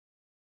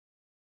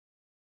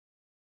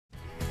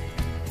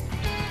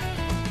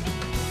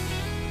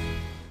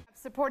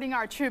Supporting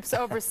our troops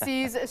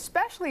overseas,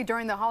 especially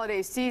during the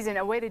holiday season.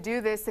 A way to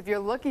do this if you're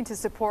looking to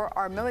support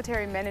our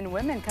military men and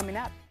women coming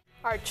up.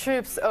 Our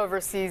troops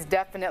overseas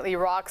definitely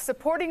rocks.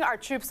 Supporting our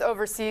troops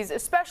overseas,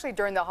 especially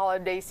during the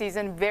holiday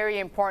season, very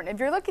important. If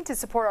you're looking to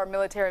support our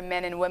military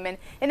men and women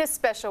in a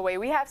special way,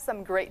 we have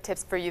some great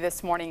tips for you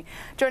this morning.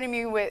 Joining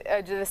me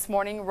this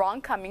morning,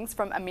 Cummings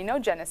from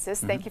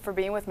Aminogenesis. Thank you for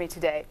being with me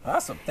today.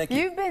 Awesome. Thank you.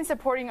 You've been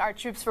supporting our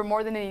troops for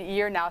more than a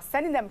year now,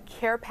 sending them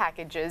care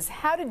packages.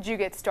 How did you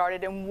get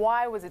started, and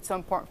why was it so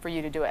important for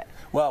you to do it?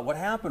 Well, what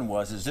happened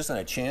was, just in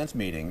a chance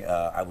meeting,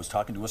 I was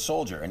talking to a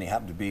soldier, and he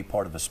happened to be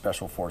part of a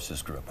special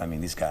forces group. I mean,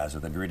 these guys are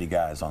the gritty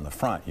guys on the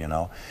front, you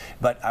know.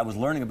 But I was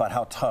learning about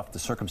how tough the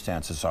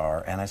circumstances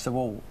are, and I said,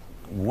 well,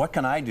 what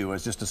can I do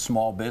as just a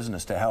small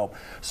business to help?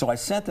 So I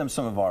sent them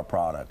some of our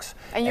products.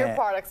 And your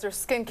products are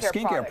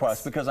skincare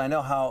products, because I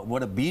know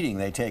what a beating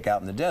they take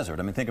out in the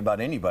desert. I mean, think about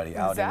anybody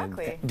out in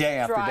day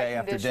after day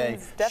after day,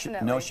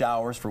 no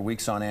showers for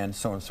weeks on end,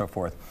 so on and so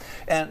forth.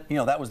 And you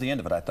know, that was the end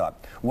of it, I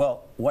thought.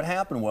 Well, what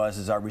happened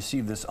was I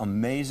received this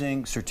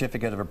amazing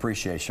certificate of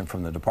appreciation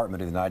from the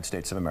Department of the United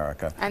States of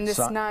America. And this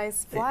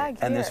nice flag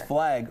and this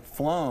flag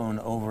flown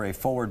over a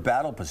forward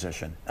battle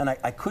position. And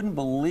I couldn't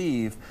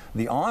believe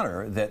the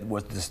honor that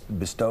was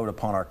bestowed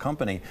upon our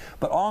company.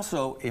 But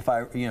also, if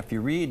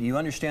you read, you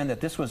understand that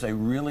this was a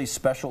really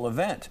special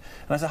event.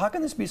 And I said, how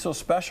can this be so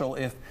special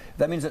if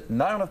that means that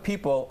not enough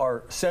people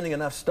are sending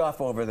enough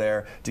stuff over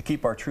there to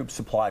keep our troops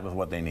supplied with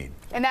what they need?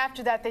 And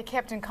after that, they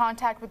kept in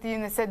contact with you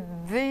and they said,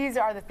 these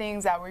are the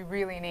things that we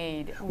really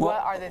need. Well,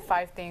 what are the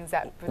 5 things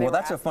that they Well,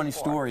 that's a funny for?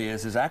 story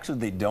is actually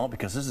they don't,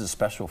 because this is a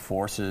special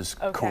forces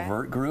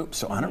covert group,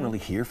 so I don't really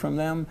hear from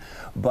them.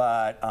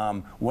 But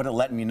what it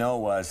let me know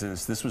was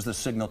this was the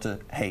signal to,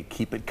 hey,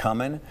 keep it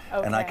coming,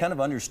 and I kind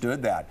of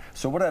understood that.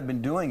 So what I've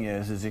been doing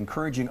is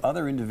encouraging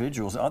other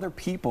individuals, other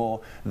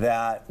people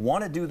that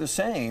want to do the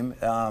same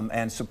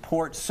and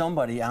support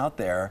somebody out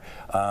there,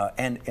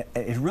 and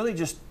it really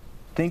just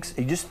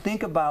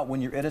think about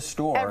when you're at a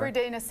store.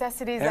 Everyday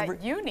necessities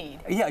that you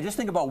need. Yeah, just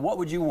think about what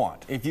would you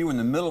want if you were in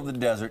the middle of the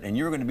desert and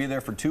you were going to be there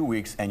for 2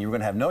 weeks and you were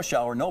going to have no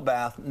shower, no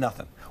bath,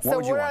 nothing. So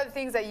what are the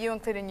things that you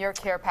include in your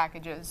care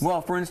packages?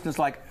 Well, for instance,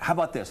 like, how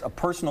about this? A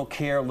personal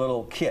care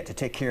little kit to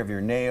take care of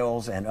your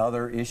nails and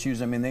other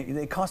issues. I mean,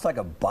 they cost like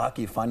 $1.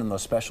 You find them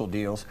those special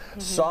deals.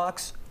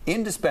 Socks,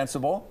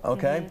 indispensable,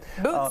 okay?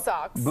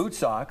 Boot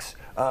socks,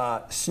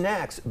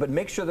 snacks, but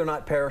make sure they're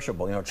not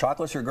perishable. You know,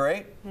 chocolates are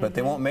great, but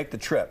they won't make the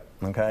trip,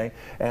 okay?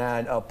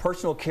 And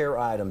personal care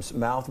items,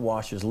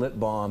 mouthwashes, lip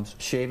balms,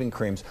 shaving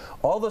creams,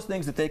 all those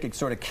things that they could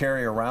sort of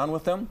carry around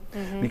with them,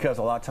 because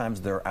a lot of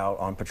times they're out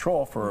on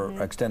patrol for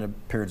extended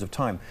periods of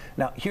time.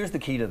 Now, here's the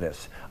key to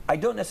this. I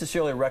don't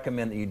necessarily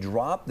recommend that you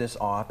drop this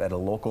off at a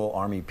local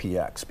Army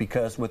PX,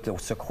 because with the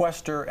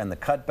sequester and the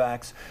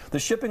cutbacks, the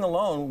shipping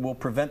alone will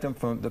prevent them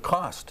from the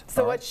cost.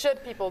 So what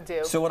should people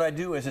do? So what I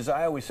do is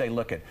I always say,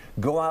 look,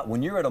 go out,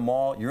 when you're at a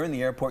mall, you're in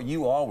the airport,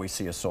 you always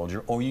see a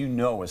soldier, or you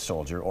know a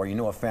soldier, or you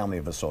know a family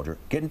of a soldier.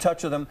 Get in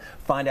touch with them,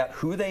 find out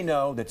who they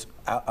know that's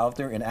out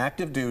there in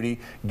active duty,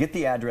 get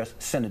the address,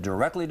 send it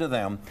directly to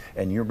them,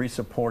 and you'll be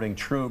supporting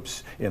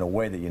troops in a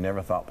way that you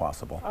never thought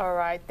possible. All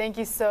right, thank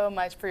you so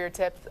much for your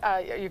tips,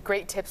 your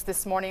great tips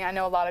this morning. I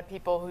know a lot of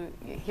people who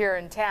here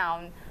in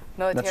town,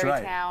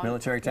 military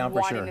town,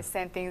 wanting to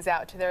send things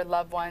out to their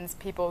loved ones,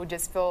 people who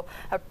just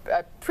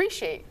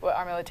appreciate what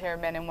our military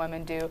men and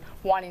women do,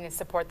 wanting to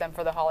support them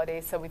for the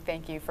holidays. So we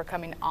thank you for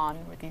coming on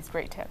with these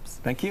great tips.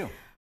 Thank you.